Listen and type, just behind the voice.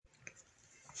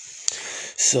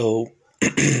So,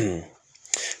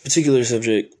 particular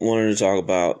subject wanted to talk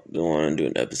about. I want to do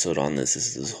an episode on this.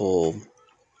 Is this whole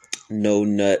no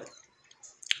nut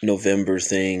November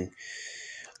thing?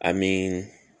 I mean,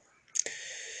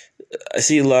 I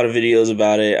see a lot of videos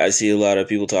about it. I see a lot of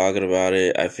people talking about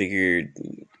it. I figured,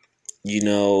 you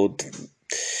know,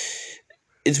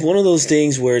 it's one of those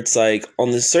things where it's like on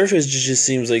the surface, it just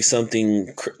seems like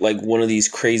something like one of these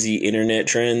crazy internet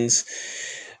trends,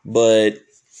 but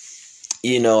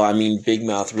I mean, Big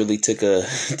Mouth really took a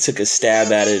took a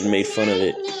stab at it and made fun of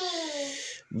it.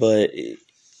 But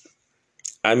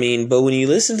I mean, but when you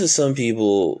listen to some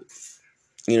people,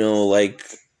 like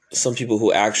some people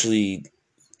who actually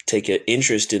take an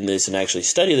interest in this and actually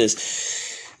study this,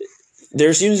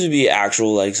 there seems to be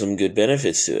actual like some good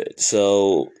benefits to it.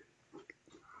 So,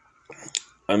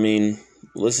 I mean,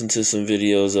 listen to some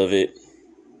videos of it.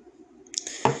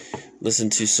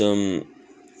 Listen to some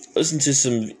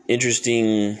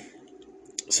interesting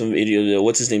some video.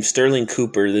 What's his name? Sterling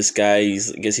Cooper. This guy, I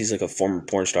guess he's like a former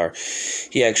porn star.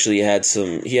 He actually had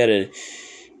an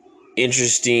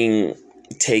interesting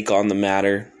take on the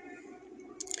matter.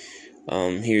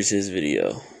 Here's his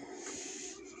video.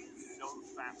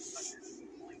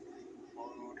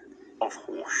 Of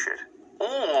horseshit,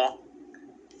 or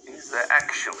is there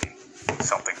actually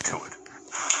something to it?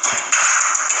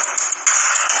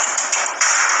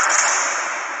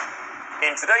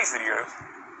 In today's video,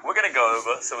 we're going to go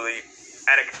over some of the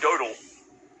anecdotal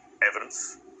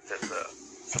evidence that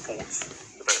supports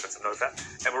the benefits of NoFap,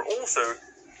 and we're also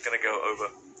going to go over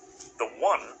the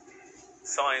one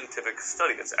scientific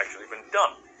study that's actually been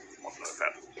done on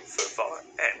NoFap so far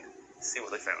and see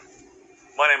what they found.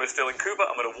 My name is Sterling Cooper.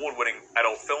 I'm an award-winning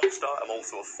adult film star. I'm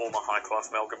also a former high-class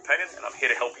male companion, and I'm here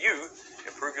to help you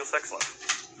improve your sex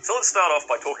life. So let's start off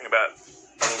by talking about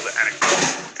a little bit of anecdotal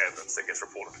evidence that gets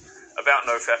reported about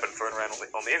NoFap and thrown around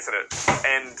on the internet.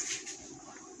 And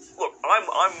look, I'm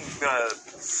going to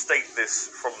state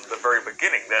this from the very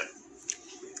beginning that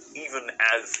even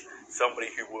as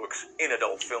somebody who works in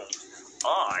adult films,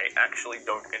 I actually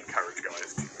don't encourage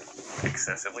guys to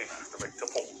excessively masturbate to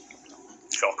porn.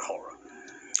 Shock horror.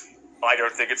 I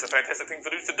don't think it's a fantastic thing for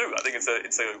dudes to do. I think it's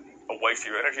a waste of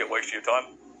your energy, a waste of your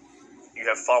time. You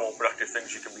have far more productive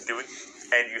things you can be doing,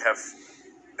 and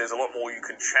there's a lot more you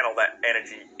can channel that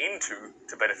energy into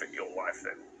to benefit your life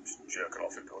than just jerking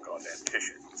off into a goddamn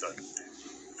tissue. So,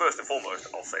 first and foremost,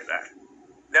 I'll say that.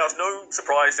 Now, it's no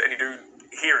surprise to any dude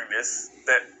hearing this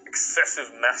that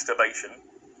excessive masturbation,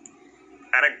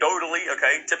 anecdotally,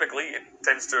 typically it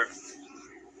tends to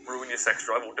ruin your sex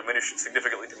drive or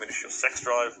significantly diminish your sex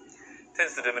drive,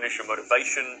 tends to diminish your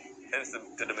motivation, tends to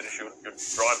diminish your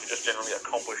drive to just generally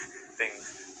accomplish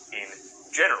things in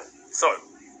general. So,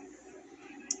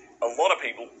 a lot of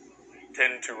people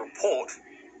tend to report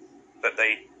that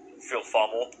they feel far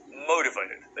more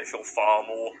motivated, they feel far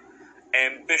more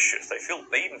ambitious,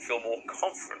 they even feel more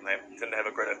confident, they tend to have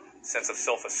a greater sense of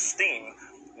self-esteem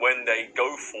when they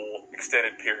go for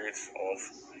extended periods of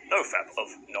NoFap, of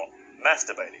not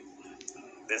masturbating.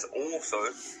 There's also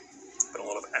been a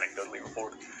lot of anecdotally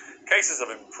reported cases of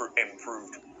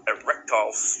improved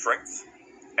erectile strength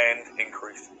and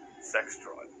increased sex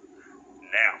drive.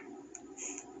 Now,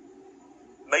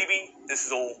 maybe this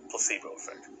is all placebo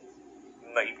effect.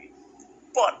 Maybe.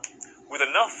 But with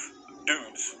enough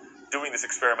dudes doing this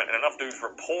experiment and enough dudes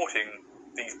reporting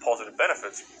these positive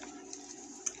benefits,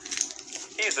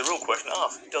 here's the real question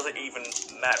asked. Does it even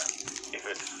matter if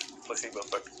it's placebo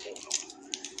effect or not?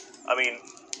 I mean,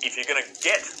 if you're going to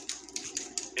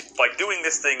by doing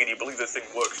this thing and you believe this thing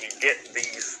works and you get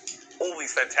all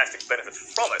these fantastic benefits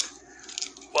from it,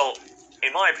 well,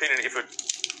 in my opinion, if it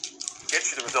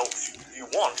gets you the results you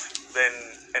want, then,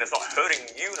 and it's not hurting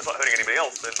you and it's not hurting anybody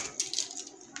else, then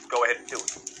go ahead and do it.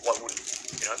 Why wouldn't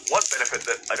you? One benefit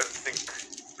that I don't think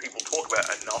people talk about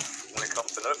enough when it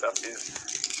comes to NoFap is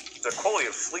the quality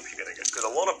of sleep you're going to get, because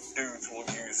a lot of dudes will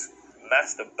use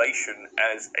masturbation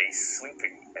as a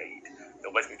sleeping aid.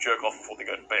 They'll basically jerk off before they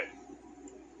go to bed.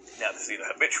 Now, this is either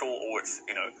habitual or it's,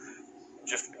 they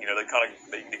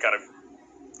kind of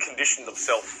condition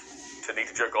themselves to need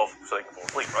to jerk off so they can fall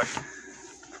asleep, right?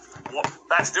 What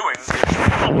that's doing is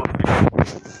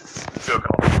jerking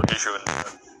off the tissue and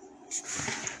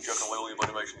jerking away all your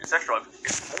motivation and your sex drive.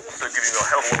 It's also giving you a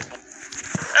hell of a lot.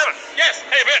 Evan! Yes!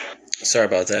 Hey, Ben! Sorry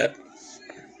about that.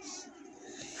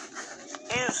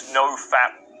 Is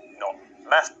NoFap not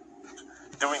masturbation?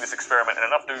 Doing this experiment and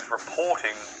enough dudes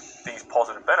reporting these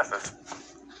positive benefits,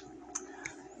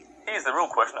 here's the real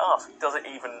question asked. Does it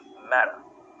even matter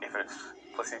if it's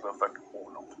placebo effect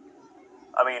or not?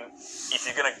 I mean, if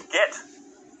you're going to get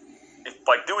if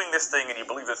by doing this thing and you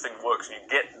believe this thing works and you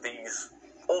get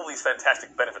all these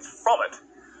fantastic benefits from it,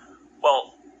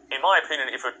 well, in my opinion,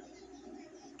 if it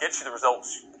gets you the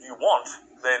results you want,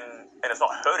 then, and it's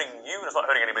not hurting you and it's not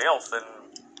hurting anybody else, then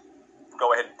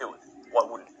go ahead and do it. Why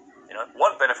wouldn't you? You know,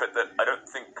 one benefit that I don't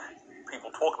think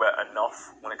people talk about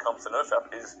enough when it comes to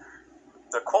NoFap is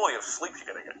the quality of sleep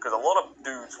you're going to get, because a lot of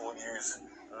dudes will use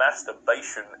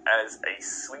masturbation as a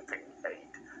sleeping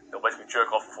aid. They'll basically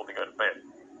jerk off before they go to bed.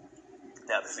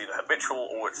 Now, this is either habitual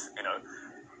or it's,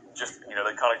 just,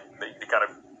 they kind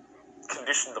of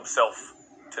condition themselves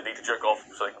to need to jerk off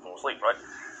so they can fall asleep, right?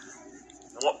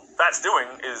 What that's doing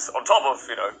is, on top of,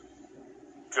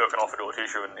 jerking off into a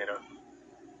tissue and,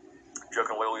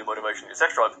 jerking away all your motivation, your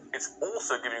sex drive, it's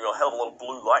also giving you a hell of a lot of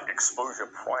blue light exposure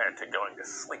prior to going to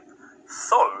sleep.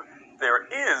 So, there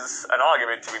is an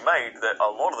argument to be made that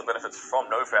a lot of the benefits from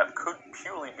NoFap could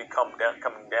purely be coming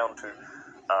down to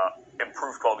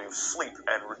improved quality of sleep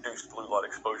and reduced blue light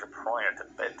exposure prior to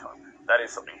bedtime. That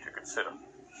is something to consider.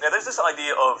 Now, there's this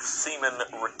idea of semen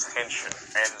retention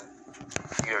and,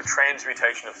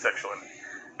 transmutation of sexual energy.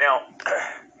 Now,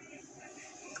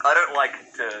 I don't like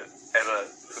to ever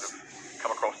sort of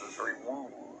come across as very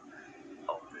woo-woo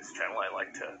on this channel. I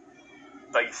like to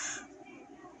base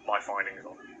my findings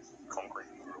on concrete,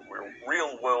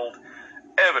 real-world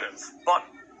evidence. But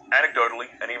anecdotally,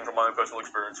 and even from my own personal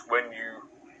experience, when you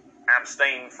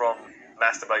abstain from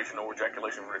masturbation or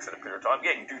ejaculation for an extended period of time,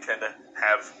 yeah, you do tend to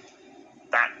have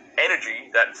that energy,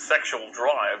 that sexual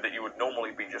drive that you would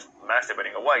normally be just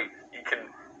masturbating away. You can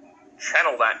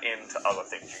channel that into other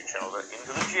things. You can channel that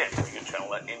into the gym. You can channel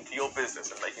that into your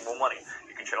business and making more money.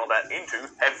 You can channel that into,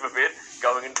 heaven forbid,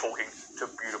 going and talking to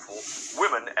beautiful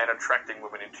women and attracting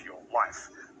women into your life.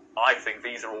 I think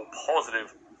these are all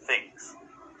positive things.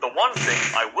 The one thing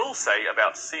I will say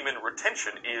about semen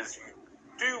retention is you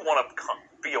do want to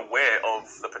be aware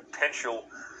of the potential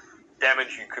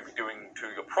damage you could be doing to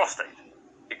your prostate.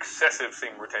 Excessive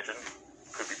semen retention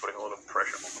could be putting a lot of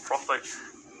pressure on the prostate.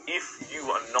 If you've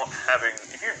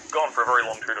gone for a very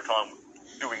long period of time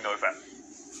doing NoFap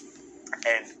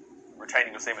and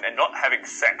retaining your semen and not having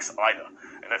sex either,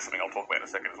 and that's something I'll talk about in a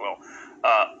second as well,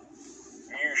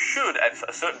 you should at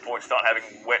a certain point start having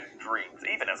wet dreams,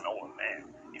 even as an older man.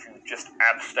 If you just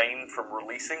abstain from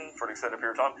releasing for an extended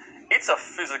period of time, it's a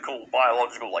physical,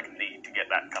 biological need to get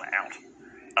that kind of out.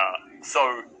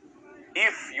 So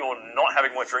if you're not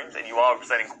having wet dreams and you are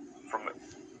abstaining from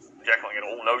ejaculating at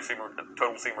all, no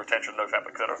total semen retention, NoFap,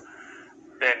 etc.,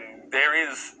 then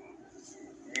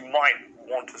you might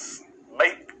want to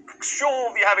make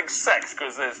sure you're having sex,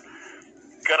 because there's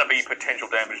going to be potential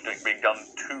damage being done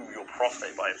to your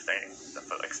prostate by abstaining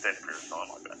for an extended period of time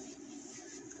like that.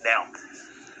 Now,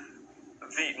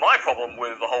 my problem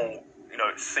with the whole,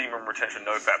 semen retention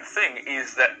NoFap thing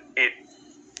is that it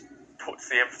puts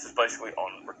the emphasis basically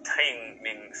on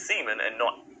retaining semen and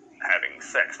not having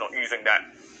sex, not using that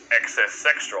excess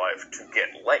sex drive to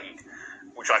get laid,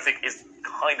 which I think is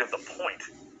kind of the point.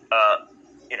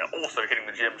 Also hitting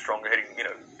the gym stronger, getting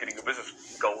your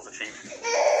business goals achieved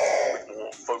with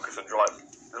more focus and drive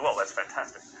as well. That's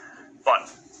fantastic. But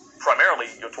primarily,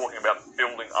 you're talking about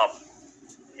building up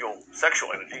your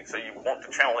sexual energy, so you want to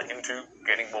channel it into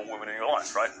getting more women in your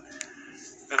life, right?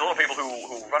 There's a lot of people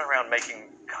who run around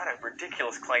making kind of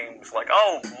ridiculous claims like,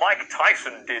 oh, Mike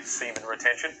Tyson did semen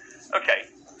retention. Okay.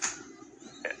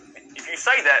 If you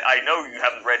say that, I know you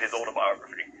haven't read his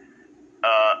autobiography.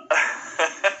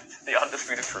 The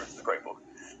Undisputed Truth, the great book.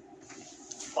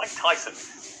 Mike Tyson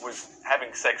was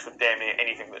having sex with damn near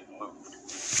anything that moved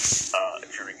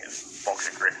during his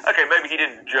boxing career. Okay, maybe he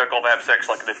didn't jerk off, have sex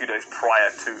in a few days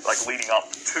prior to, leading up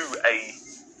to a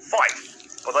fight.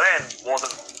 But the man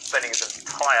wasn't spending his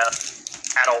entire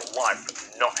adult life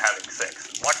not having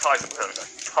sex. Mike Tyson was having a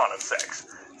ton of sex,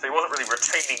 so he wasn't really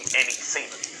retaining any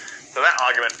semen. So that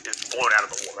argument is blown out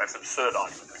of the water. That's an absurd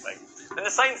argument to make. And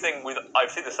the same thing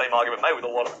I've seen the same argument made with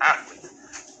a lot of athletes.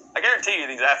 I guarantee you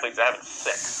these athletes are having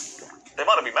sex. They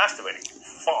might not be masturbating,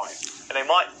 fine. And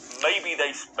maybe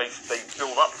they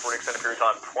build up for an extended period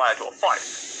of time prior to a fight.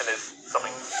 And there's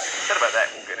something said about that.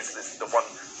 We'll get into the one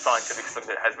scientific thing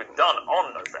that has been done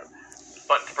on NoFap.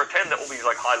 But to pretend that all these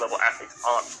high-level athletes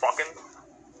aren't fucking,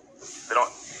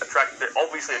 they're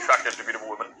obviously attractive to beautiful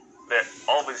women. They're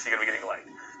obviously going to be getting laid.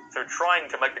 So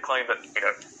trying to make the claim that,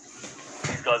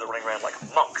 these guys are running around like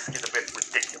monks is a bit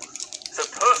ridiculous. So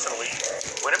personally,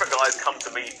 whenever guys come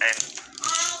to me and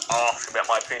ask about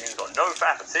my opinions on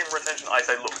NoFap and semen retention, I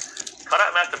say, look, cut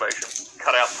out masturbation,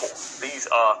 cut out porn. These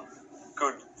are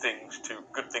good things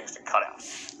to cut out.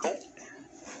 Cool?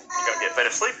 You're going to get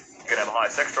better sleep, you're going to have a higher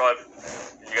sex drive,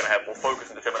 you're going to have more focus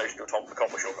and determination to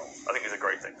accomplish your goals. I think these are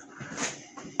great things.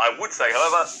 I would say,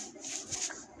 however,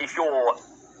 if you're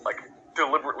like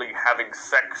deliberately having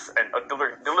sex and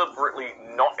deliberately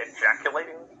not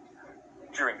ejaculating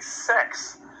during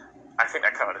sex, I think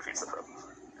that kind of defeats the purpose.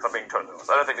 If I'm being totally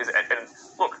honest, I don't think there's. And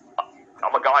look,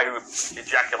 I'm a guy who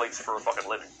ejaculates for a fucking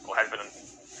living, or has been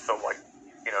for like,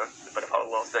 the better part of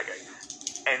the last decade.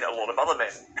 And a lot of other men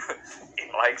in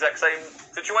my exact same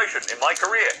situation in my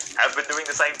career have been doing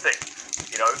the same thing,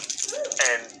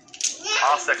 and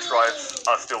our sex drives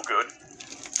are still good.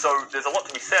 So there's a lot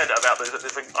to be said about this. I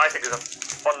think there's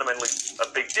fundamentally a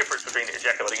big difference between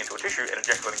ejaculating into a tissue and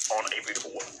ejaculating on a beautiful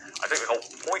woman. I think the whole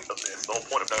point of this, the whole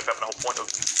point of NoFap, and the whole point of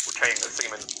retaining the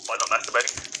semen by not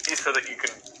masturbating is so that you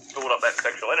can build up that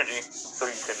sexual energy so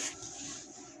you can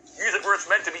use it where it's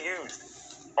meant to be used,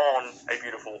 on a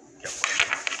beautiful young woman.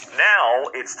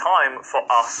 Now it's time for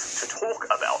us to talk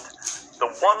about the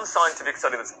one scientific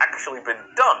study that's actually been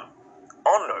done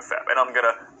on NoFap, and I'm going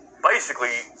to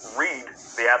basically read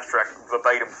the abstract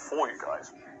verbatim for you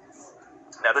guys.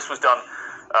 Now this was done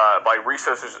by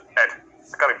researchers at,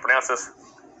 I can't even pronounce this,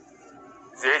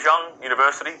 Zhejiang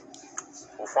University.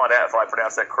 We'll find out if I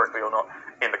pronounce that correctly or not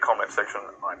in the comment section,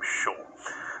 I'm sure.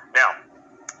 Now,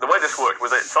 the way this worked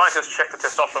was that scientists checked the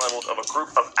testosterone levels of a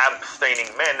group of abstaining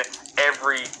men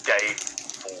every day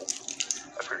for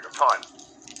a period of time.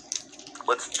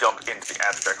 Let's jump into the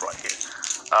abstract right here.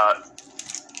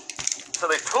 So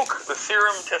they took the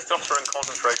serum testosterone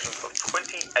concentrations of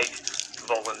 28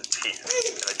 volunteers,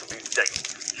 and they took these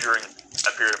dates during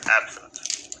a period of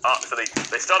abstinence. So they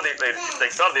started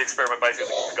the experiment basically.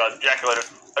 The guys ejaculated,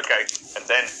 okay, and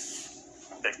then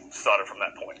they started from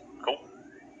that point. Cool.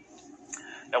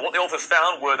 Now, what the authors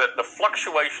found were that the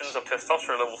fluctuations of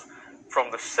testosterone levels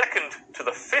from the 2nd to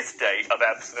the 5th day of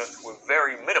abstinence were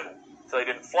very minimal. So they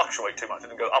didn't fluctuate too much. It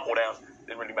didn't go up or down. It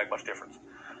didn't really make much difference.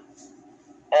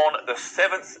 On the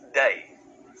 7th day,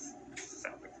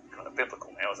 sounds kind of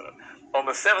biblical now, isn't it? On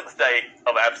the 7th day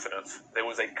of abstinence, there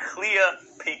was a clear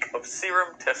peak of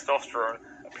serum testosterone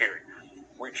appearing,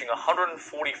 reaching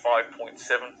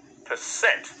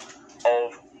 145.7%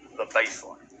 of the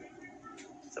baseline.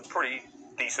 It's a pretty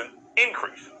decent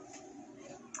increase.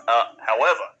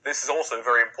 However, this is also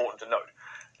very important to note.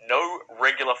 No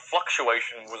regular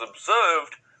fluctuation was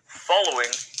observed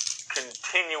following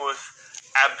continuous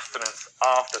abstinence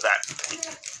after that peak.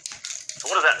 So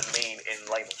what does that mean in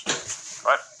layman's terms,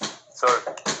 right? So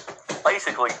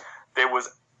basically, there was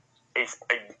a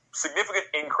significant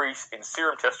increase in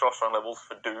serum testosterone levels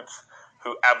for dudes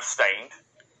who abstained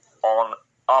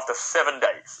after 7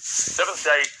 days. 7th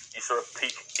day, you saw a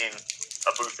peak in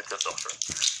a boost in testosterone.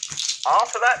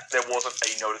 After that, there wasn't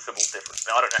a noticeable difference.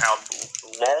 Now, I don't know how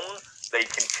long they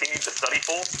continued the study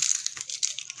for,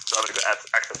 so I'm going to go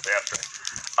access to the abstract.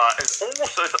 There's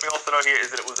also something else to know here is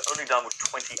that it was only done with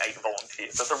 28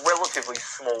 volunteers. So it's a relatively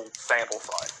small sample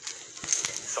size.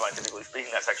 Scientifically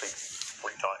speaking, that's actually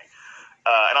pretty tiny.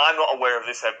 And I'm not aware of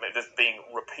this being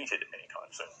repeated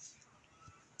anytime soon.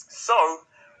 So,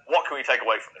 what can we take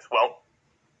away from this? Well,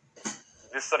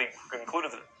 this study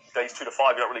concluded that days 2 to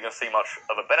 5, you're not really going to see much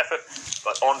of a benefit,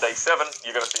 but on day 7,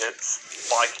 you're going to see a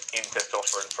spike in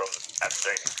testosterone from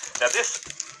abstaining. Now, this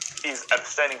is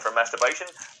abstaining from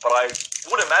masturbation, but I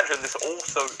would imagine this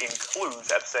also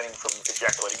includes abstaining from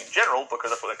ejaculating in general,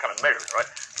 because that's what they're kind of measuring,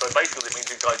 right? So basically, it means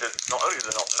these guys that not only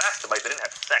did they not masturbate, they didn't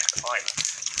have sex either.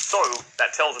 So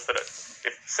that tells us that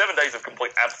if 7 days of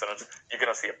complete abstinence, you're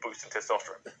going to see a boost in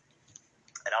testosterone.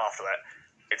 And after that,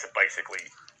 it's basically,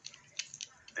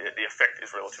 the effect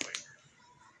is relatively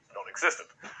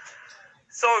non-existent.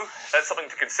 So that's something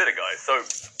to consider, guys. So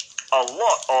a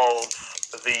lot of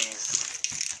these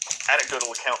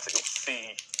anecdotal accounts that you'll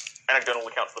see, anecdotal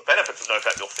accounts of the benefits of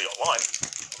NoFap you'll see online,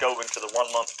 go into the 1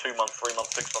 month, 2 month, 3 month,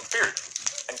 6 month period.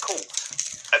 And cool.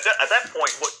 At that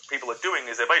point, what people are doing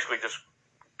is they're basically just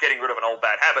getting rid of an old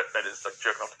bad habit, that is like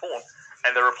jerking off to porn,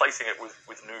 and they're replacing it with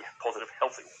new, positive,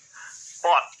 healthy ones.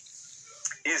 But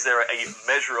is there a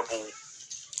measurable,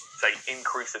 say,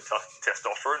 increase in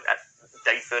testosterone at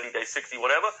day 30, day 60,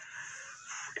 whatever?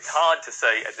 It's hard to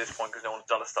say at this point because no one's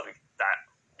done a study that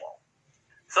long.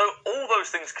 So all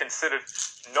those things considered,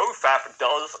 NoFap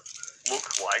does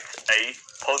look like a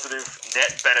positive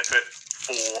net benefit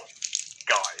for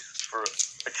guys, for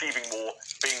achieving more,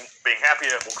 being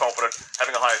happier, more confident,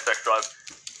 having a higher sex drive,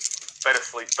 better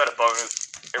sleep, better bonus,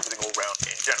 everything all around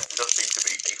in general. It does seem to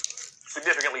be a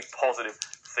significantly positive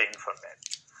thing for men.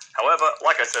 However,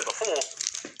 like I said before,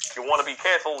 you want to be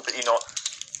careful that you're not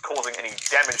causing any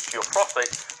damage to your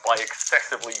prostate by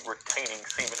excessively retaining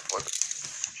semen for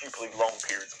stupidly long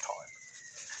periods of time.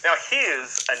 Now,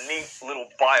 here's a neat little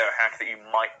biohack that you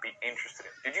might be interested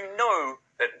in. Did you know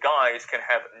that guys can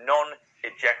have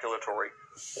non-ejaculatory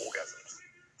orgasms?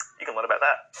 You can learn about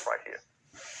that right here.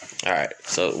 All right,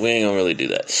 so we ain't gonna really do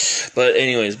that. But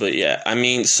anyways, yeah, I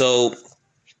mean, so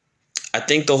I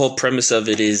think the whole premise of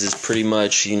it is pretty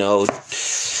much,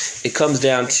 it comes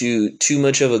down to too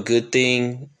much of a good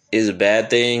thing is a bad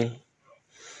thing.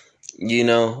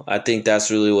 I think that's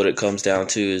really what it comes down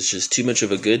to, is just too much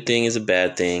of a good thing is a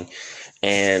bad thing.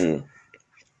 And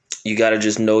you got to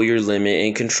just know your limit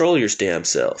and control your damn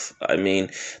self. I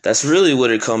mean, that's really what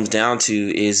it comes down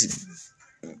to, is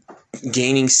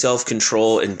gaining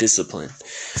self-control and discipline.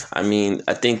 I mean,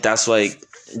 I think that's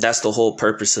the whole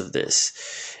purpose of this.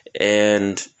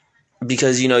 And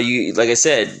because, you, like I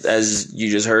said, as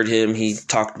you just heard him, he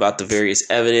talked about the various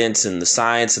evidence and the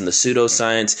science and the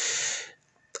pseudoscience.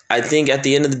 I think at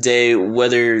the end of the day,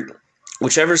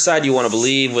 whichever side you want to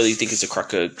believe, whether you think it's a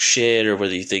crock of shit or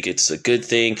whether you think it's a good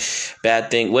thing,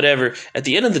 bad thing, whatever, at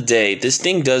the end of the day, this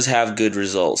thing does have good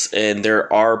results and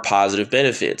there are positive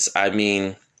benefits. I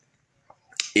mean,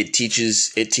 it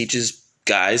teaches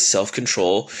guys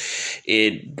self-control.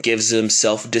 It gives them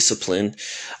self-discipline.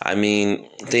 I mean,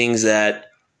 things that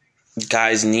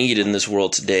guys need in this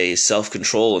world today is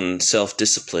self-control and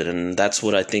self-discipline, and that's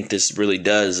what I think this really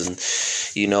does. And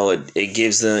it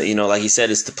gives them, like he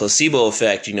said, it's the placebo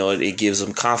effect. It gives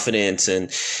them confidence and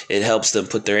it helps them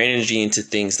put their energy into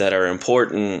things that are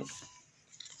important.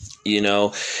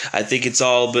 I think it's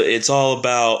all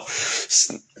about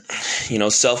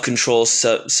self-control,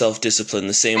 self-discipline.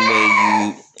 The same way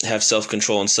you have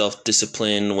self-control and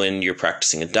self-discipline when you're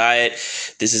practicing a diet,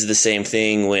 this is the same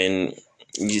thing when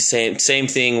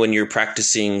when you're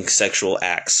practicing sexual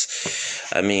acts.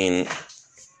 I mean,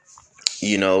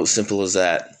 simple as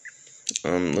that.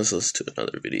 Let's listen to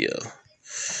another video.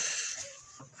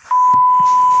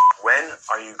 When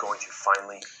are you going to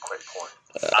finally quit porn?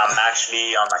 I'm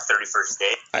actually on my 31st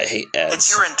day. I hate ads. It's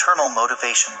your internal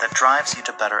motivation that drives you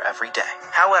to better every day.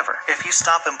 However, if you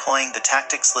stop employing the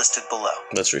tactics listed below,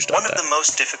 let's restart one of the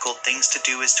most difficult things to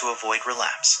do is to avoid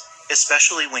relapse,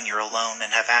 especially when you're alone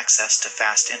and have access to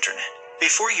fast internet.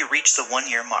 Before you reach the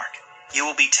 1-year mark, you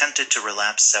will be tempted to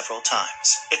relapse several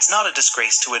times. It's not a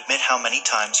disgrace to admit how many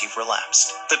times you've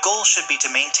relapsed. The goal should be to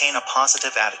maintain a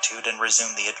positive attitude and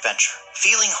resume the adventure.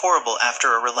 Feeling horrible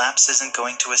after a relapse isn't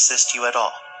going to assist you at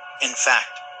all. In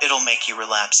fact, it'll make you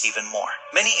relapse even more.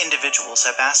 Many individuals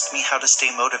have asked me how to stay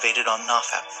motivated on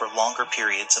NoFap for longer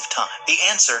periods of time. The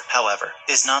answer, however,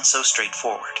 is not so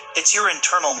straightforward. It's your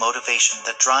internal motivation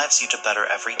that drives you to better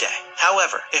every day.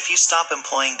 However, if you stop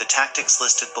employing the tactics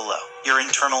listed below, your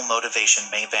internal motivation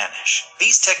may vanish.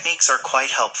 These techniques are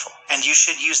quite helpful, and you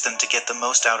should use them to get the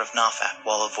most out of NoFap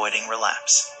while avoiding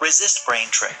relapse. Resist brain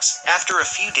tricks. After a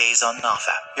few days on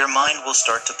NoFap, your mind will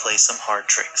start to play some hard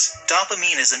tricks.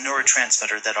 Dopamine is a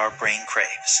neurotransmitter that our brain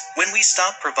craves. When we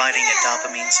stop providing it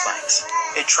dopamine spikes,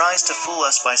 it tries to fool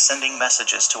us by sending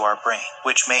messages to our brain,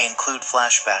 which may include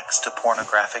flashbacks to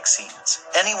pornographic scenes.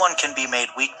 Anyone can be made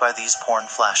weak by these porn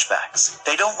flashbacks.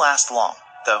 They don't last long,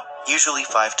 though, usually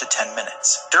 5 to 10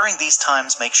 minutes. During these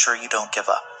times, make sure you don't give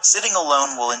up. Sitting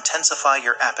alone will intensify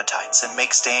your appetites and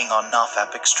make staying on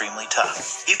NoFap extremely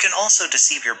tough. You can also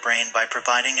deceive your brain by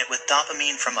providing it with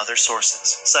dopamine from other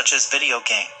sources, such as video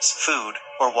games, food,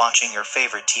 or watching your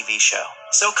favorite TV show.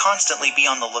 So constantly be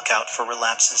on the lookout for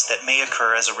relapses that may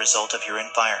occur as a result of your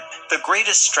environment. The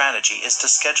greatest strategy is to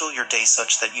schedule your day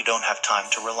such that you don't have time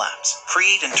to relapse.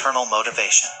 Create internal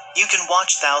motivation. You can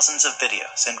watch thousands of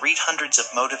videos and read hundreds of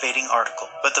motivating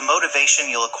articles, but the motivation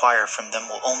you'll acquire from them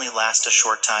will only last a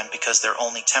short time because they're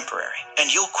only temporary, and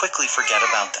you'll quickly forget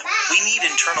about them. We need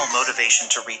internal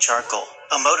motivation to reach our goal,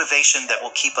 a motivation that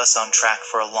will keep us on track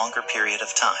for a longer period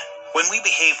of time. When we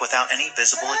behave without any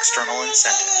visible external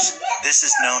incentives, this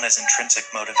is known as intrinsic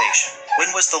motivation.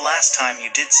 When was the last time you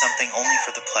did something only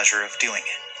for the pleasure of doing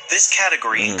it? This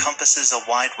category encompasses a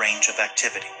wide range of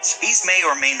activities. These may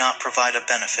or may not provide a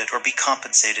benefit or be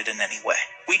compensated in any way.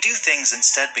 We do things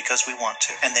instead because we want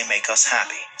to, and they make us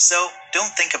happy. So,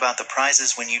 don't think about the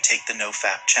prizes when you take the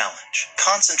NoFap challenge.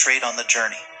 Concentrate on the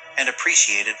journey and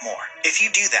appreciate it more. If you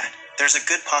do that, there's a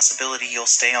good possibility you'll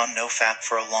stay on NoFap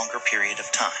for a longer period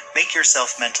of time. Make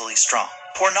yourself mentally strong.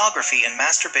 Pornography and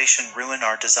masturbation ruin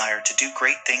our desire to do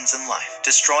great things in life,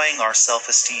 destroying our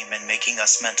self-esteem and making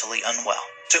us mentally unwell.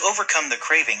 To overcome the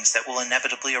cravings that will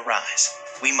inevitably arise,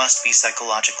 we must be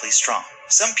psychologically strong.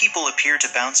 Some people appear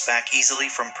to bounce back easily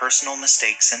from personal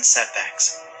mistakes and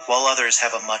setbacks, while others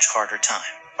have a much harder time.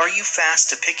 Are you fast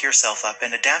to pick yourself up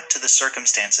and adapt to the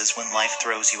circumstances when life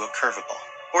throws you a curveball?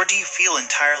 Or do you feel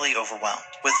entirely overwhelmed,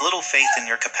 with little faith in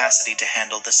your capacity to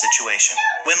handle the situation?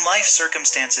 When life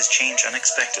circumstances change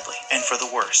unexpectedly, and for the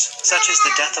worse, such as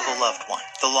the death of a loved one,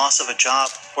 the loss of a job,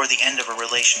 or the end of a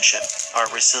relationship,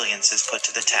 our resilience is put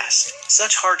to the test.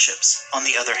 Such hardships, on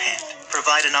the other hand,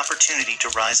 provide an opportunity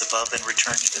to rise above and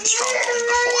return even stronger than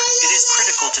before. It is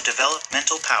critical to develop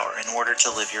mental power in order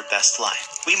to live your best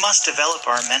life. We must develop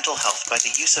our mental health by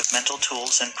the use of mental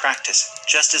tools and practice,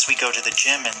 just as we go to the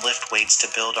gym and lift weights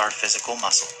to build our physical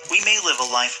muscle. We may live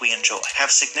a life we enjoy, have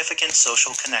significant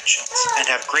social connections, and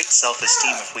have great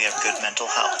self-esteem if we have good mental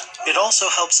health. It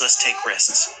also helps us take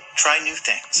risks, try new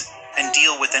things, and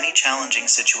deal with any challenging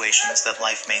situations that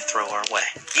life may throw our way.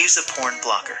 Use a porn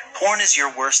blocker. Porn is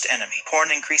your worst enemy.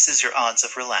 Porn increases your odds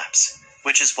of relapse,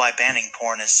 which is why banning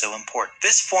porn is so important.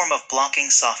 This form of blocking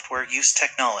software uses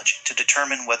technology to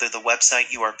determine whether the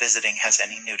website you are visiting has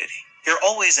any nudity. You're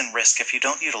always in risk if you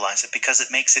don't utilize it because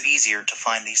it makes it easier to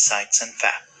find these sites and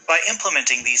FAP. By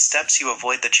implementing these steps, you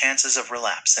avoid the chances of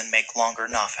relapse and make longer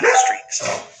NoFap streaks.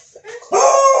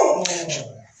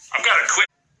 I've got a quick.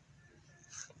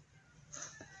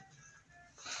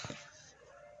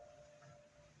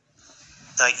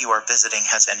 Site you are visiting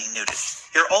has any nudity.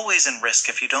 You're always in risk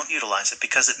if you don't utilize it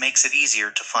because it makes it easier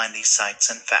to find these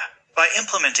sites and FAP. By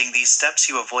implementing these steps,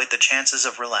 you avoid the chances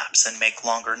of relapse and make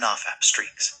longer NoFap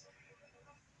streaks.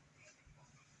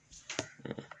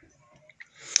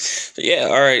 Yeah,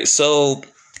 all right. So,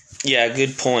 yeah,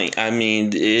 good point. I mean,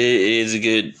 it is a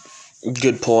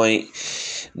good point.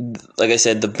 Like I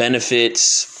said, the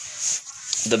benefits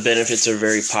are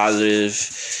very positive.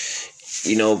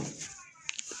 You know,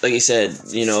 like I said,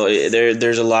 you know,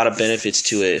 there's a lot of benefits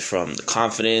to it, from the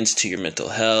confidence to your mental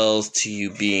health to you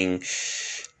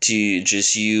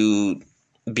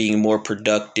being more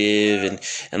productive,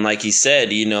 and like he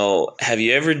said, you know, have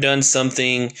you ever done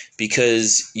something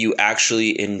because you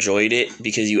actually enjoyed it,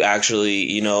 because you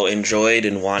actually, you know, enjoyed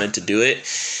and wanted to do it,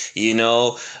 you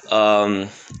know? And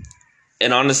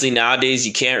honestly, nowadays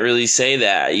you can't really say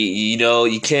that. You know,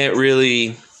 you can't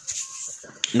really.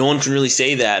 No one can really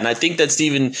say that. And I think that's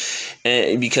even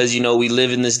because, you know, we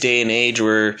live in this day and age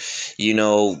where, you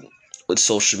know, with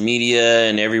social media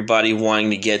and everybody wanting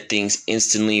to get things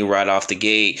instantly right off the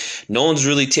gate, no one's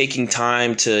really taking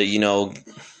time to, you know,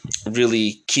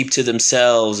 really keep to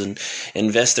themselves and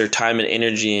invest their time and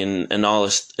energy and all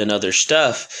this and other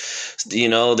stuff. You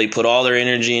know, they put all their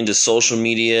energy into social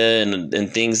media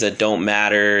and things that don't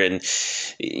matter. And,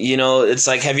 you know, it's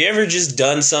like, have you ever just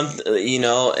done something, you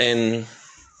know, and,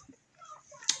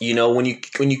 you know, when you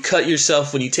take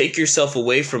yourself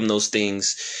away from those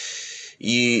things,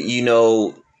 you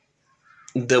know,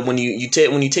 that when you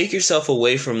take yourself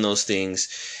away from those things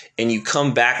and you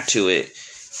come back to it,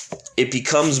 it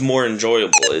becomes more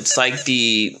enjoyable. It's like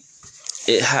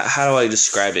how do I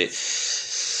describe it?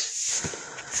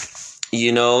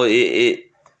 You know,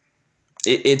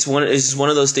 it's one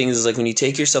of those things. Is like when you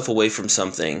take yourself away from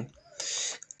something,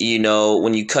 you know,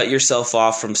 when you cut yourself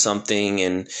off from something,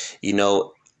 and you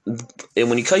know. And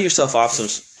when you cut yourself off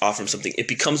from something, it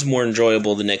becomes more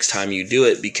enjoyable the next time you do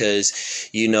it, because,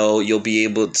 you know, you'll be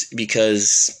able to,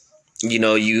 because, you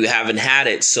know, you haven't had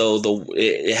it. So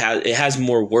it has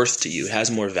more worth to you. It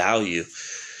has more value,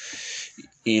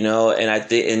 you know,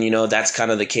 and and, you know, that's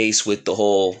kind of the case with the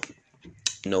whole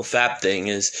NoFap thing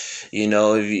is, you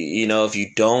know, if you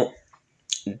don't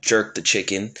jerk the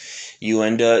chicken, you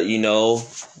end up, you know,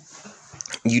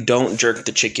 you don't jerk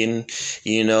the chicken,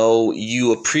 you know,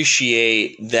 you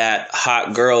appreciate that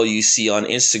hot girl you see on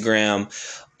Instagram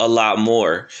a lot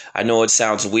more. I know it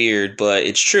sounds weird, but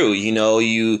it's true. You know,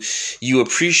 you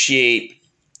appreciate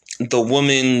the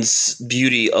woman's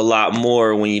beauty a lot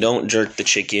more when you don't jerk the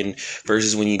chicken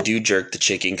versus when you do jerk the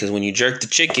chicken. Because when you jerk the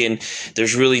chicken,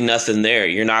 there's really nothing there.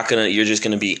 You're just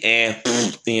gonna be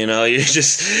you know,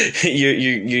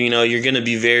 you're gonna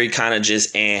be very kind of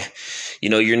just you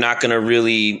know, you're not gonna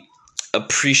really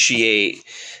appreciate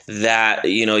that.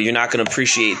 You know, you're not gonna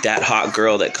appreciate that hot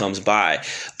girl that comes by.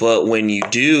 But when you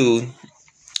do,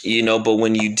 you know,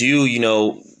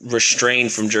 restrain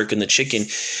from jerking the chicken,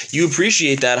 you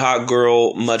appreciate that hot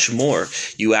girl much more.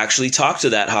 You actually talk to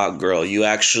that hot girl. You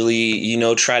actually, you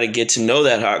know, try to get to know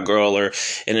that hot girl, and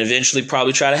eventually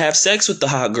probably try to have sex with the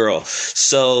hot girl.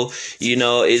 So, you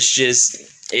know, it's just,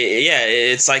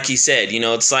 it's like he said, you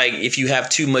know, it's like if you have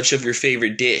too much of your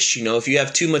favorite dish, you know, if you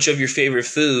have too much of your favorite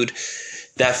food,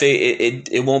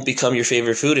 it won't become your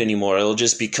favorite food anymore. It'll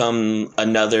just become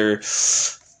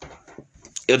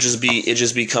it'll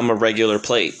just become a regular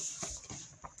plate,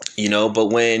 you know. But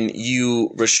when you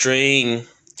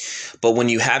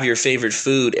have your favorite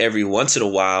food every once in a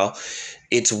while,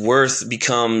 its worth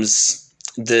becomes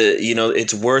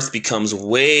its worth becomes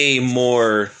way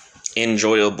more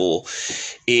enjoyable.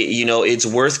 Its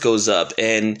worth goes up,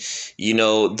 and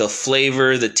the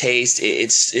flavor, the taste,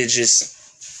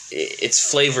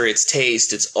 its flavor, its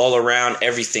taste, it's all around,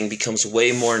 everything becomes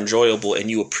way more enjoyable, and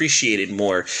you appreciate it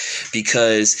more,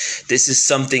 because this is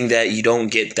something that you don't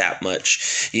get that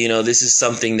much. This is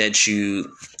something that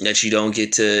you don't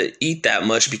get to eat that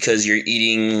much, because you're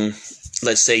eating,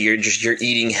 let's say you're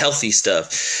eating healthy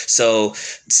stuff. So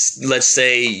let's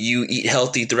say you eat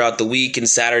healthy throughout the week and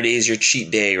Saturday is your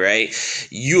cheat day, right?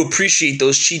 You appreciate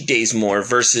those cheat days more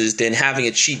versus than having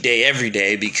a cheat day every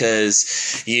day,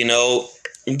 because you're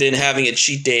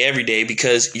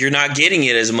not getting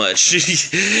it as much.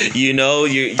 You're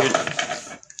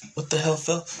what the hell,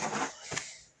 Phil?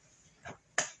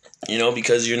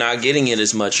 Because you're not getting it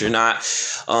as much. You're not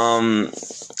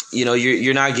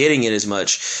you're not getting it as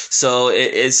much. So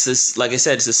it's this, like I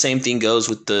said, it's the same thing goes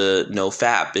with the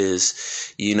NoFap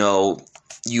is,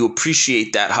 you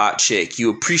appreciate that hot chick.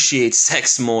 You appreciate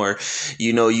sex more.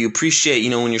 You appreciate,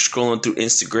 when you're scrolling through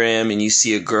Instagram and you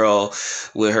see a girl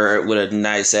with a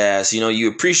nice ass, you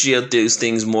appreciate those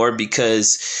things more,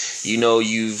 because,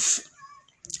 you've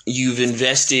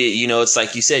invested, it's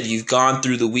like you said, you've gone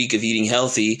through the week of eating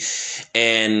healthy,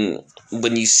 and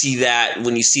when you see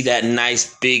that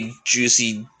nice big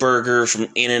juicy burger from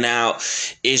In-N-Out,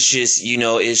 it's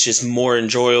just more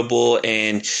enjoyable,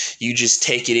 and you just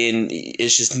take it in.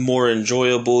 It's just more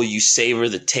enjoyable. You savor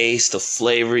the taste, the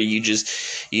flavor. You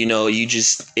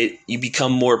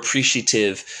become more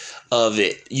appreciative of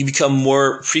it. You become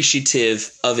more appreciative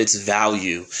of its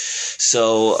value.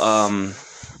 So,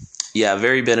 yeah,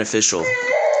 very beneficial.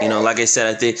 Like I said,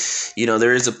 I think,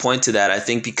 there is a point to that. I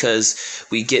think because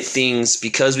we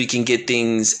can get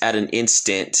things at an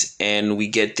instant, and we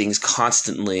get things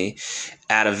constantly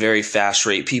at a very fast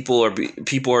rate, people are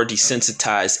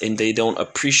desensitized, and they don't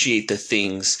appreciate the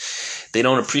things. They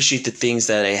don't appreciate the things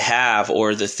that they have,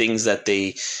 or the things that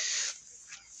they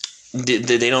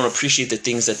don't appreciate the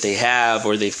things that they have,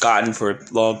 or they've gotten for a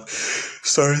long,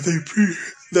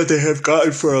 that they have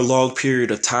gotten for a long period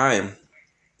of time.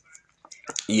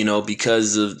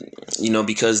 Because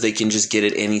they can just get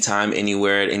it anytime,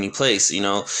 anywhere, at any place.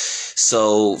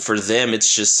 So for them,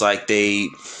 it's just like they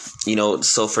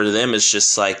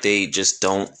just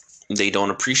don't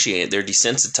appreciate it. They're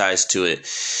desensitized to it.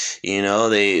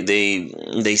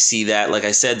 They see that, like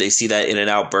I said, they see that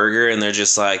In-N-Out burger, and they're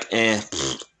just like, they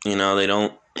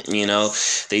don't,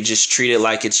 they just treat it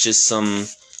like it's just some.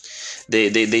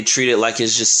 They treat it like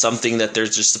it's just something that they're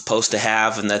just supposed to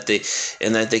have, and that they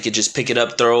could just pick it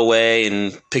up, throw away,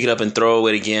 and pick it up and throw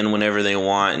it again whenever they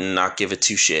want, and not give it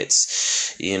two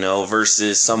shits.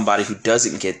 Versus somebody who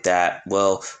doesn't get that.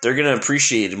 Well, they're gonna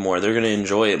appreciate it more. They're gonna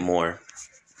enjoy it more.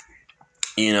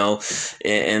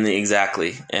 And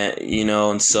exactly,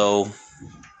 and so,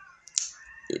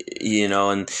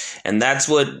 and that's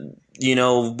what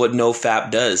what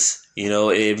NoFap does.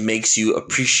 It makes you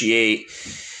appreciate.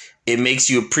 It makes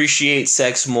you appreciate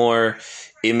sex more.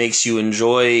 It makes you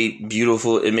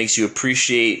it makes you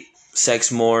appreciate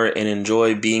sex more, and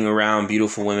enjoy being around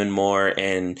beautiful women more,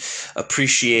 and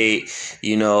appreciate,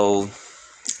 it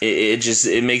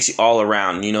makes you all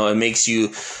around,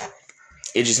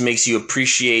 it just makes you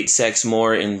appreciate sex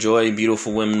more, enjoy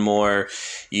beautiful women more.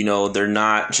 They're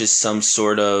not just some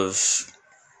sort of,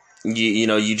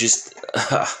 you just,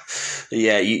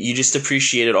 you just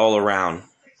appreciate it all around.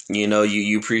 You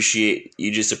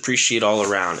just appreciate all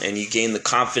around, and you gain the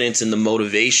confidence and the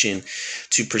motivation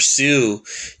to pursue,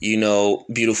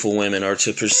 beautiful women, or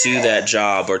to pursue that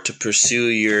job, or to pursue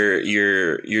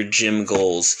your gym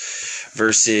goals,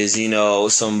 versus,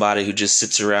 somebody who just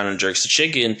sits around and jerks a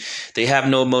chicken. They have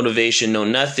no motivation, no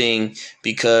nothing,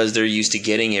 because they're used to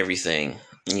getting everything.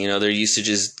 They're used to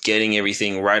just getting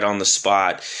everything right on the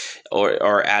spot,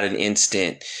 or at an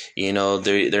instant.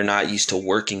 They're not used to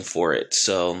working for it.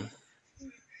 So,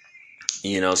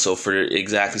 so for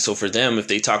them, if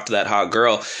they talk to that hot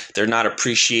girl, they're not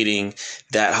appreciating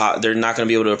they're not going to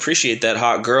be able to appreciate that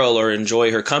hot girl or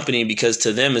enjoy her company, because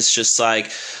to them it's just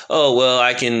like, oh, well,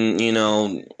 I can,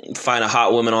 find a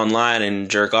hot woman online and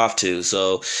jerk off to.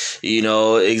 So,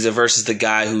 versus the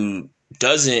guy who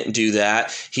doesn't do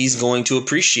that, he's going to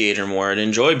appreciate her more and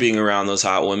enjoy being around those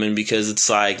hot women, because it's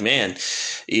like, man,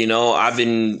 I've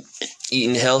been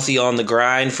eating healthy on the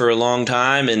grind for a long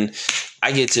time, and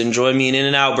I get to enjoy me an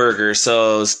In-N-Out burger.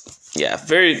 So, yeah,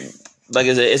 very, like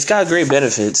I said, it's got great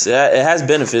benefits. It has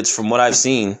benefits from what I've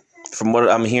seen, from what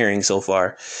I'm hearing so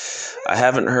far. I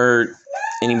haven't heard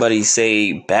anybody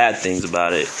say bad things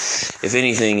about it. If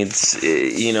anything, it's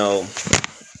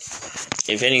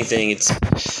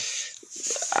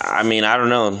I mean, I don't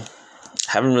know.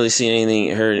 Haven't really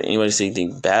heard anybody say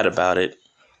anything bad about it.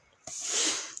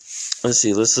 Let's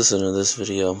see, let's listen to this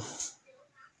video.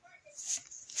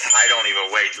 I don't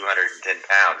even weigh 210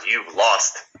 pounds. You've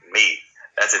lost me.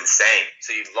 That's insane.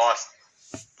 So you've lost.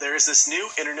 There is this new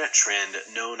internet trend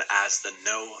known as the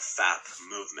no-fap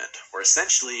movement, where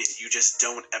essentially you just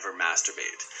don't ever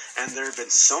masturbate. And there have been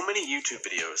so many YouTube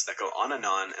videos that go on,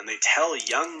 and they tell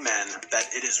young men that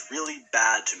it is really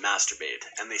bad to masturbate.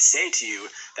 And they say to you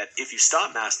that if you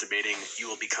stop masturbating, you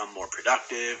will become more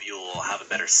productive, you will have a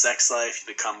better sex life,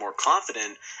 you become more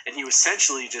confident, and you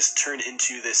essentially just turn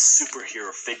into this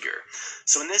superhero figure.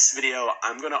 So in this video,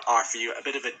 I'm going to offer you a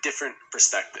bit of a different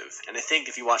perspective. And I think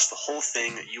if you watch the whole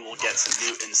thing, you will get some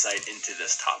new insight into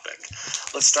this topic.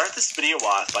 Let's start this video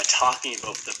off by talking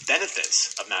about the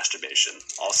benefits of masturbation,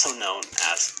 also known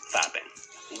as fapping.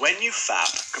 When you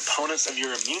fap, components of your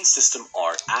immune system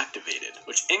are activated,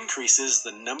 which increases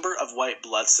the number of white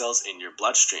blood cells in your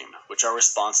bloodstream, which are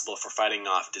responsible for fighting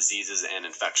off diseases and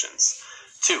infections.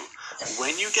 2.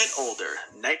 When you get older,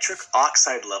 nitric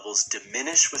oxide levels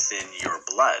diminish within your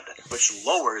blood, which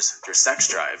lowers your sex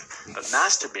drive, but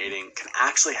masturbating can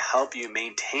actually help you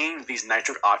maintain these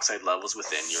nitric oxide levels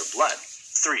within your blood.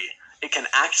 3. It can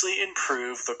actually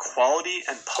improve the quality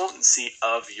and potency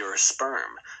of your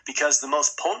sperm, because the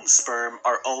most potent sperm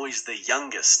are always the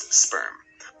youngest sperm.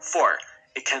 4.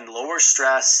 It can lower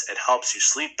stress, it helps you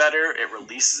sleep better, it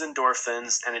releases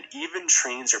endorphins, and it even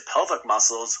trains your pelvic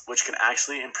muscles, which can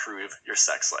actually improve your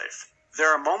sex life.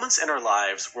 There are moments in our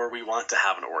lives where we want to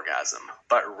have an orgasm,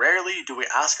 but rarely do we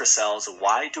ask ourselves,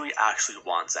 why do we actually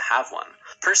want to have one?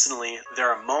 Personally, there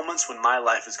are moments when my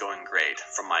life is going great,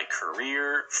 from my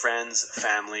career, friends,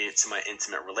 family, to my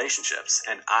intimate relationships,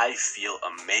 and I feel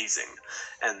amazing.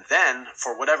 And then,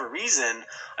 for whatever reason,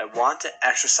 I want to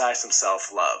exercise some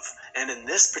self-love. And in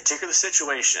this particular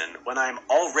situation, when I'm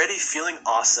already feeling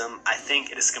awesome, I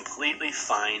think it is completely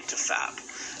fine to fap.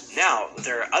 Now,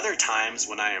 there are other times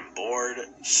when I am bored,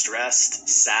 stressed,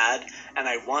 sad, and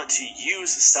I want to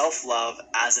use self-love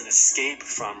as an escape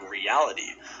from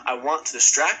reality. I want to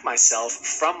distract myself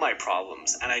from my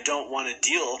problems, and I don't want to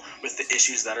deal with the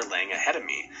issues that are laying ahead of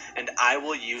me, and I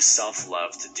will use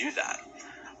self-love to do that.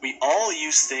 We all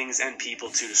use things and people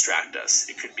to distract us.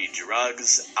 It could be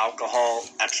drugs, alcohol,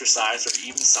 exercise, or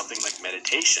even something like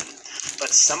meditation. But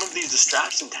some of these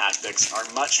distraction tactics are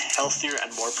much healthier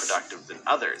and more productive than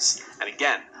others. And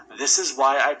again, this is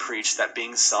why I preach that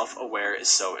being self-aware is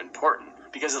so important,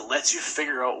 because it lets you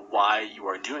figure out why you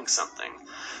are doing something.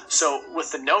 So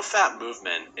with the no-fap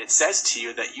movement, it says to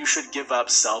you that you should give up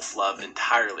self-love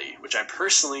entirely, which I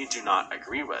personally do not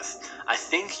agree with. I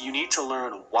think you need to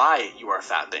learn why you are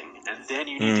fapping, and then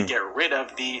you need to get rid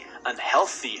of the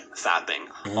unhealthy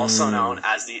fapping, also known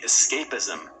as the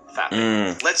escapism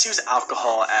fapping. Let's use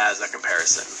alcohol as a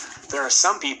comparison. There are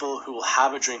some people who will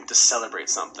have a drink to celebrate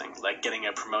something, like getting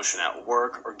a promotion at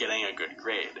work or getting a good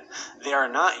grade. They are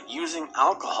not using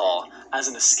alcohol as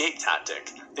an escape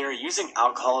tactic. They are using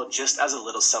alcohol just as a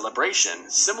little celebration,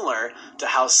 similar to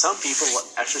how some people will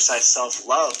exercise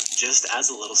self-love just as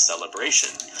a little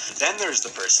celebration. Then there's the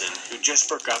person who just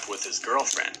broke up with his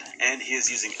girlfriend, and he is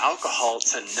using alcohol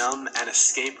to numb and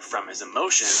escape from his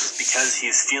emotions because he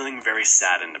is feeling very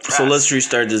sad and depressed. So let's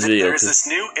restart this video. There's this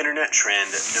new internet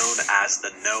trend known as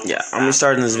the no. Yeah, I'm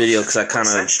restarting this video because I kind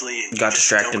of got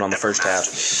distracted on the first half.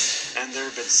 And there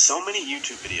have been so many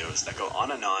YouTube videos that go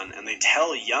on, and they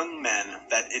tell young men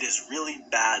that it is really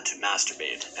bad to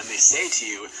masturbate. And they say to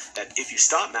you that if you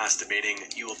stop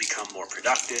masturbating, you will become more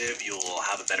productive, you will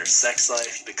have a better sex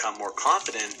life, you become more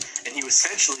confident, and you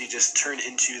essentially just turn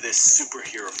into this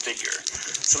superhero figure.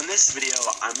 So in this video,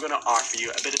 I'm going to offer you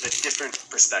a bit of a different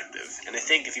perspective. And I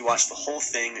think if you watch the whole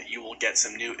thing, you will get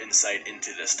some new insight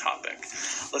into this topic.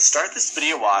 Let's start this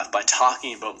video off by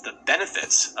talking about the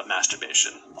benefits of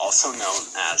masturbation, also known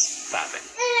as fapping.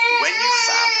 When you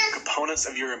fap, components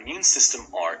of your immune system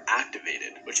are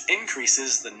activated, which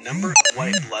increases the number of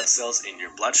white blood cells in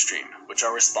your bloodstream, which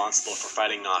are responsible for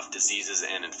fighting off diseases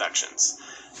and infections.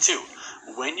 2.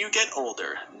 When you get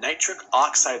older, nitric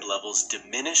oxide levels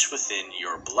diminish within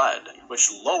your blood,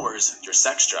 which lowers your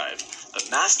sex drive, but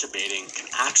masturbating can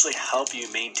actually help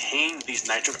you maintain these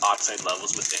nitric oxide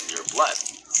levels within your blood.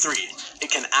 3.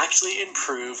 It can actually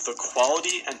improve the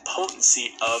quality and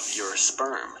potency of your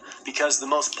sperm, because the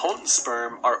most potent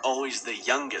sperm are always the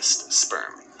youngest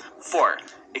sperm. 4.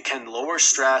 It can lower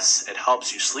stress, it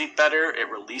helps you sleep better, it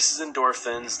releases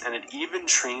endorphins, and it even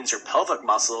trains your pelvic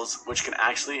muscles, which can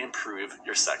actually improve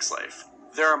your sex life.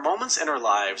 There are moments in our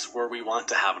lives where we want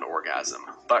to have an orgasm,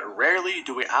 but rarely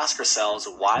do we ask ourselves,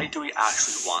 why do we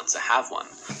actually want to have one?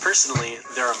 Personally,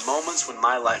 there are moments when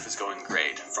my life is going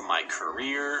great, from my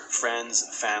career, friends,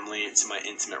 family, to my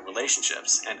intimate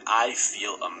relationships, and I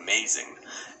feel amazing.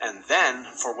 And then,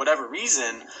 for whatever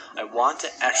reason, I want to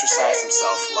exercise some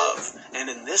self-love. And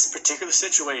in this particular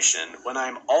situation, when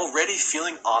I'm already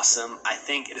feeling awesome, I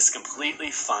think it is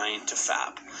completely fine to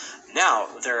fap. Now,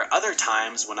 there are other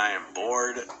times when I am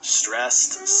bored,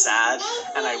 stressed, sad,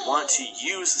 and I want to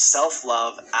use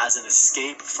self-love as an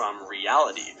escape from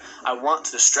reality. I want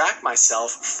to distract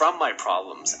myself from my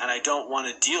problems, and I don't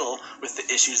want to deal with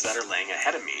the issues that are laying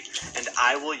ahead of me, and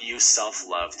I will use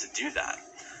self-love to do that.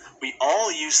 We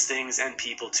all use things and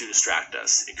people to distract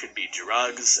us. It could be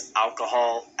drugs,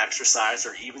 alcohol, exercise,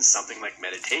 or even something like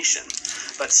meditation.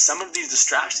 But some of these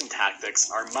distraction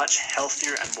tactics are much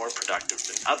healthier and more productive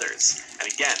than others.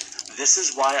 And again, this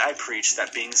is why I preach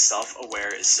that being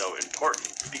self-aware is so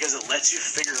important, because it lets you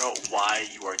figure out why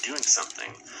you are doing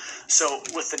something. So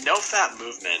with the NoFap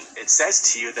movement, it says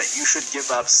to you that you should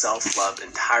give up self-love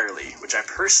entirely, which I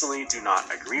personally do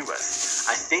not agree with.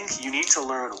 I think you need to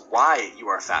learn why you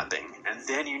are fapping, and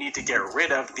then you need to get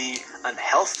rid of the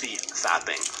unhealthy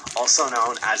fapping, also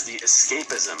known as the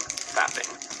escapism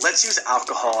fapping. Let's use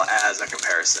alcohol as a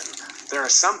comparison. There are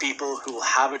some people who will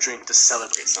have a drink to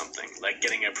celebrate something, like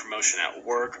getting a promotion at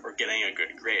work or getting a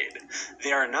good grade.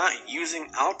 They are not using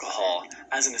alcohol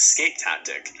as an escape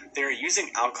tactic. They are using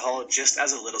alcohol just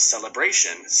as a little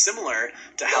celebration, similar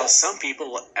to how some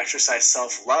people will exercise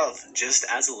self-love just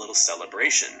as a little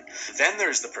celebration. Then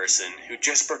there's the person who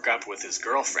just broke up with his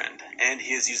girlfriend, and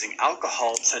he is using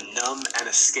alcohol to numb and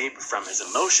escape from his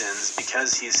emotions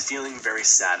because he is feeling very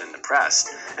sad and depressed.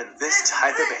 And this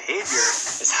type of behavior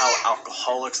is how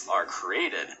alcoholics are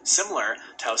created, similar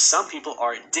to how some people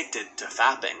are addicted to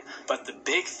fapping. But the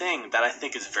big thing that I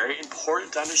think is very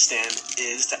important to understand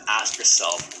is to ask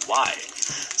yourself why.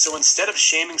 So instead of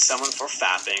shaming someone for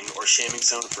fapping or shaming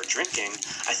someone for drinking,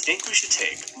 I think we should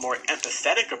take a more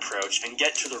empathetic approach and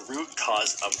get to the root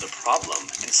cause of the problem,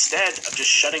 instead of just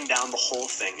shutting down the whole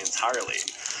thing entirely.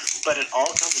 But it all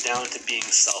comes down to being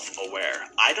self-aware.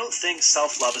 I don't think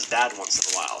self-love is bad once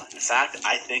in a while. In fact,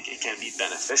 I think it can be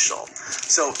beneficial.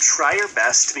 So try your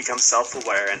best to become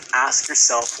self-aware and ask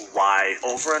yourself why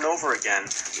over and over again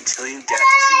until you get to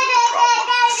the problem.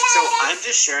 So I'm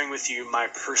just sharing with you my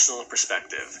personal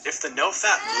perspective. If the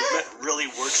NoFap movement really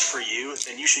works for you,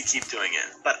 then you should keep doing it.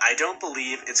 But I don't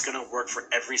believe it's going to work for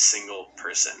every single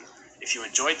person. If you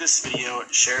enjoyed this video,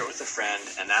 share it with a friend,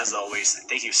 and as always,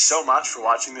 thank you so much for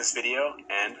watching this video,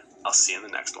 and I'll see you in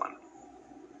the next one.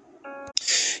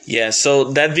 Yeah, so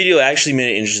that video actually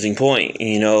made an interesting point.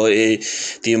 You know, the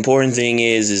important thing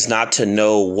is not to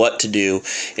know what to do.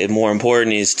 And more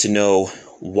important is to know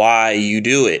why you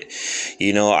do it.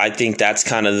 You know, I think that's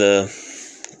kind of the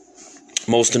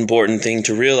most important thing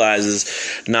to realize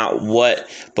is not what,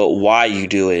 but why you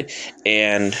do it.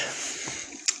 And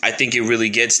I think it really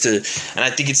gets to, and I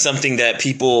think it's something that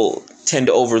people tend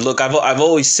to overlook. I've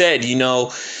always said, you know,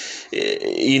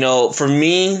 for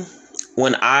me,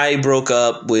 when I broke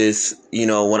up with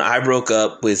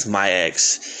my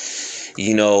ex,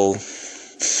 you know,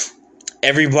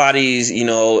 everybody's,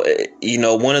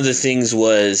 one of the things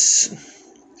was,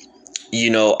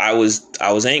 I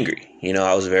was angry.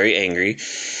 I was very angry,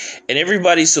 and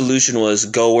everybody's solution was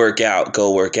go work out.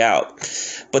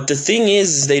 But the thing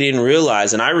is they didn't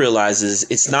realize, and I realize, is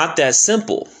it's not that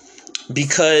simple,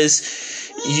 because,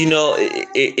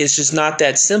 it's just not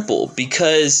that simple,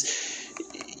 because,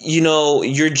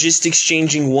 you're just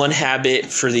exchanging one habit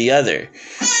for the other.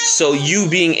 So you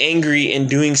being angry and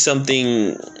doing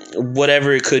something,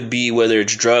 whatever it could be, whether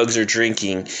it's drugs or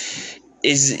drinking,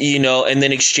 is, and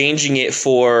then exchanging it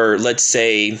for, let's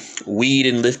say, weed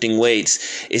and lifting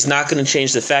weights, is not going to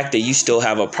change the fact that you still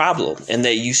have a problem and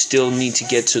that you still need to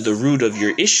get to the root of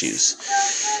your issues.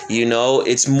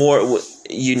 It's more,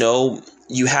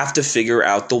 you have to figure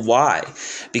out the why,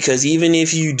 because even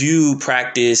if you do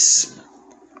practice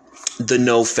the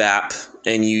NoFap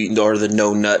or the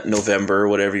No Nut November,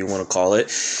 whatever you want to call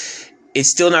it, it's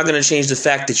still not going to change the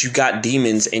fact that you got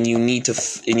demons and you need to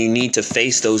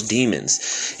face those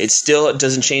demons. It still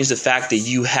doesn't change the fact that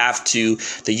you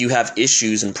have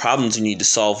issues and problems you need to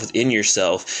solve within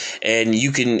yourself, and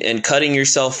cutting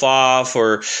yourself off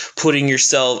or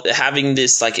having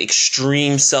this like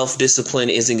extreme self-discipline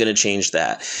isn't going to change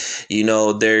that.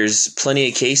 There's plenty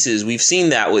of cases we've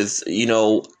seen that with,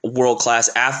 world-class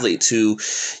athletes who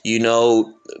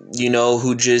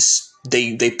just,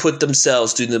 They put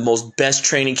themselves through the most best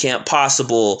training camp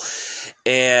possible,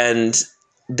 and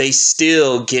they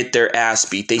still get their ass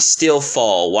beat. They still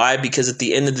fall. Why? Because at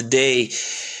the end of the day,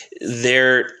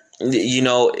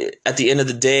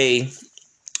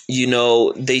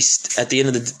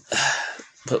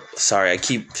 sorry, I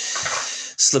keep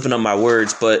slipping on my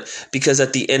words, but because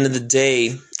at the end of the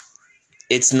day,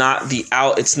 it's not the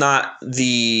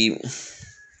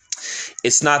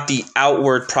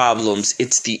outward problems,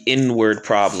 it's the inward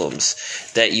problems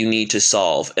that you need to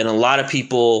solve. And a lot of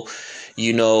people,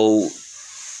 and a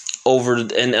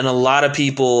lot of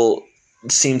people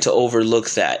seem to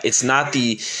overlook that. It's not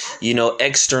the,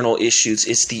 external issues,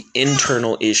 it's the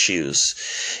internal issues.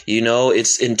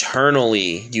 It's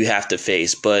internally you have to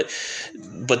face. But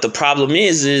the problem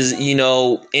is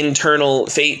internal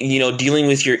dealing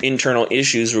with your internal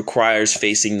issues requires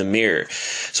facing the mirror.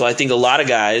 So I think a lot of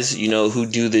guys, who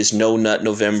do this No Nut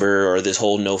November or this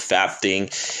whole no fap thing,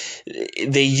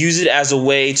 they use it as a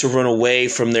way to run away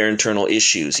from their internal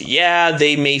issues. Yeah,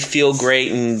 they may feel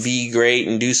great and be great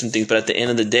and do some things, but at the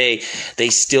end of the day, they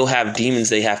still have demons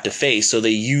they have to face. So they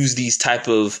use these type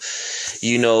of,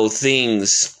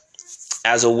 things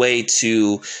as a way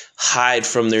to hide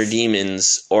from their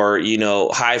demons, or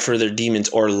hide for their demons,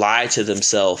 or lie to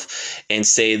themselves and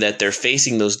say that they're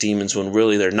facing those demons when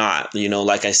really they're not.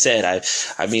 Like I said,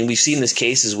 I mean we've seen these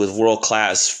cases with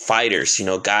world-class fighters,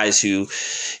 guys who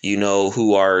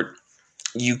who are,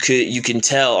 you can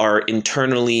tell are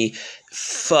internally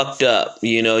fucked up.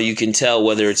 You can tell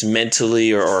whether it's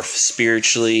mentally or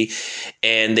spiritually,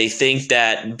 and they think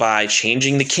that by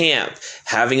changing the camp,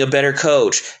 having a better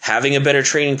coach, having a better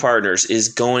training partners is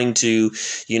going to,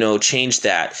 change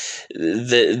that.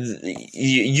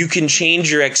 You can change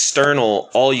your external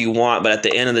all you want, but at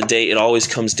the end of the day, it always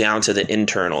comes down to the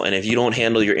internal. And if you don't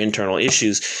handle your internal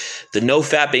issues, the no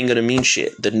fap ain't gonna mean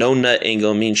shit. The no nut ain't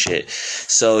gonna mean shit.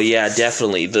 So yeah,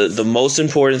 definitely the most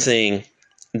important thing,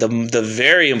 the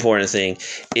very important thing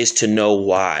is to know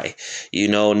why,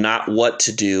 not what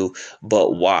to do,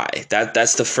 but why.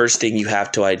 That's the first thing you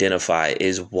have to identify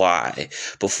is why.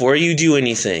 Before you do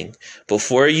anything,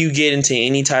 before you get into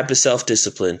any type of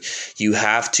self-discipline, you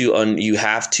have to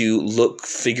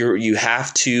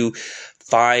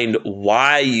find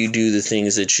why you do the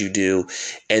things that you do,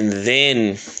 and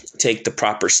then take the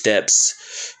proper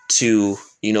steps to,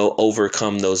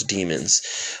 overcome those demons.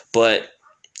 But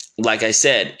like I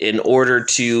said, in order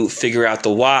to figure out the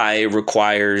why, it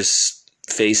requires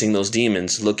facing those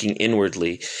demons, looking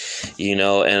inwardly, and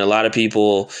a lot of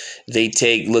people, they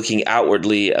take looking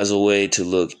outwardly as a way to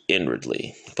look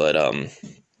inwardly. But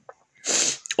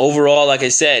overall, like I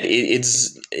said,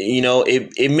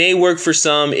 it may work for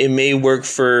some, it may work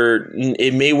for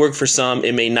some,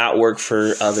 it may not work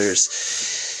for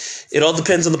others. It all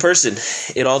depends on the person.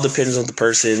 It all depends on the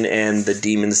person and the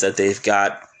demons that they've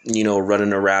got,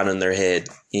 running around in their head,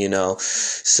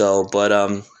 So, but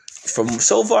from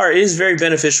so far, it is very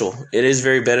beneficial. It is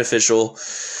very beneficial.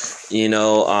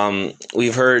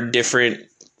 We've heard different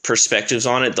perspectives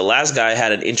on it. The last guy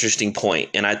had an interesting point,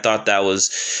 and I thought that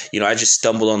was, I just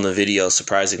stumbled on the video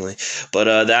surprisingly,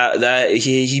 but that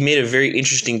he made a very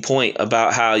interesting point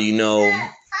about how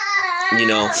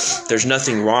there's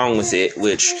nothing wrong with it,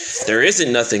 which there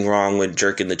isn't nothing wrong with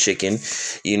jerking the chicken,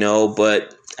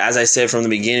 but as I said from the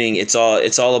beginning, it's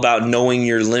all about knowing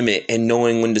your limit and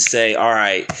knowing when to say, all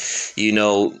right,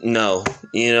 no,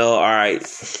 all right.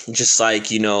 Just like,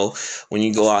 when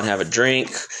you go out and have a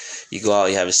drink, you go out,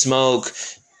 you have a smoke,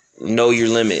 know your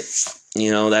limit.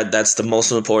 That's the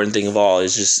most important thing of all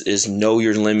is know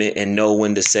your limit and know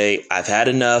when to say, I've had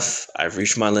enough. I've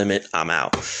reached my limit. I'm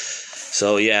out.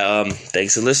 So yeah,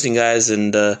 thanks for listening, guys.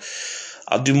 And,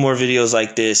 I'll do more videos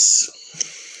like this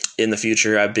in the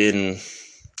future.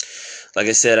 Like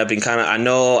I said, I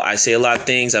know I say a lot of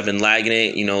things. I've been lagging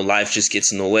it. Life just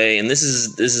gets in the way. And this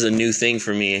is a new thing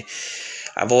for me.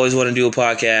 I've always wanted to do a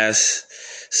podcast.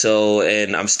 So,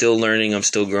 and I'm still learning. I'm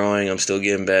still growing. I'm still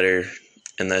getting better.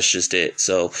 And that's just it.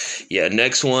 So, yeah,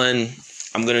 next one,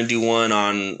 I'm going to do one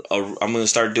I'm going to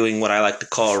start doing what I like to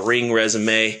call a ring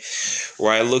resume,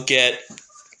 where I look at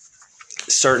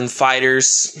certain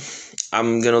fighters.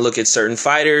 I'm going to look at certain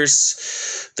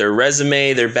fighters, their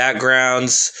resume, their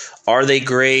backgrounds. Are they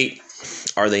great?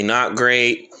 Are they not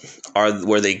great?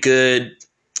 Were they good?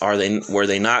 Were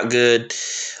they not good?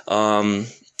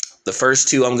 The first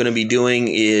two I'm going to be doing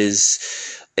is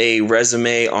a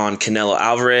resume on Canelo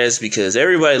Alvarez, because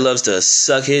everybody loves to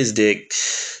suck his dick.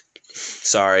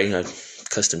 Sorry, I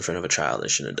cussed in front of a child. I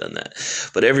shouldn't have done that.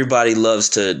 But everybody loves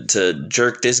to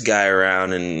jerk this guy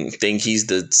around and think he's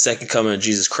the second coming of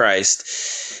Jesus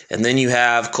Christ. And then you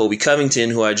have Colby Covington,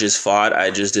 who I just fought. I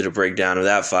just did a breakdown of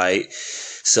that fight.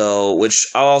 So,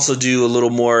 which I'll also do a little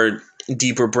more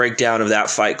deeper breakdown of that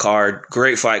fight card.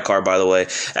 Great fight card, by the way.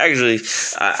 Actually,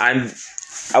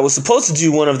 I was supposed to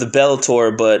do one of the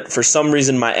Bellator, but for some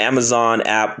reason my Amazon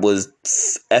app was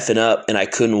effing up and I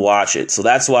couldn't watch it. So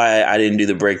that's why I didn't do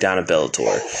the breakdown of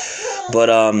Bellator. But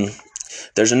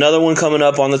there's another one coming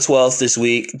up on the 12th this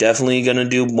week. Definitely going to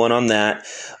do one on that.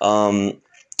 I'm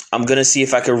going to see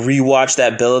if I can rewatch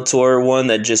that Bellator one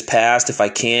that just passed. If I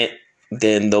can't,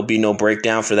 then there'll be no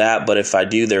breakdown for that. But if I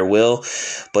do, there will.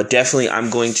 But definitely I'm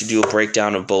going to do a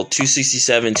breakdown of both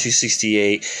 267,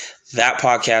 268. That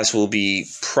podcast will be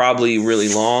probably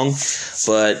really long,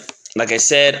 but like I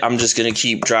said, I'm just going to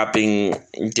keep dropping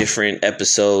different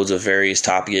episodes of various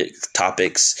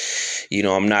topics. You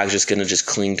know, I'm not just going to just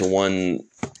cling to one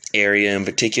area in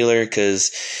particular,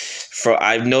 because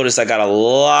I've noticed I got a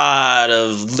lot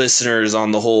of listeners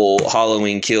on the whole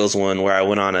Halloween Kills one where I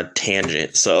went on a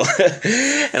tangent. So,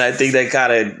 and I think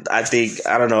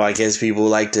I don't know, I guess people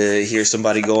like to hear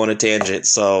somebody go on a tangent.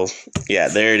 So, yeah,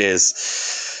 there it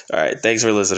is. All right. Thanks for listening.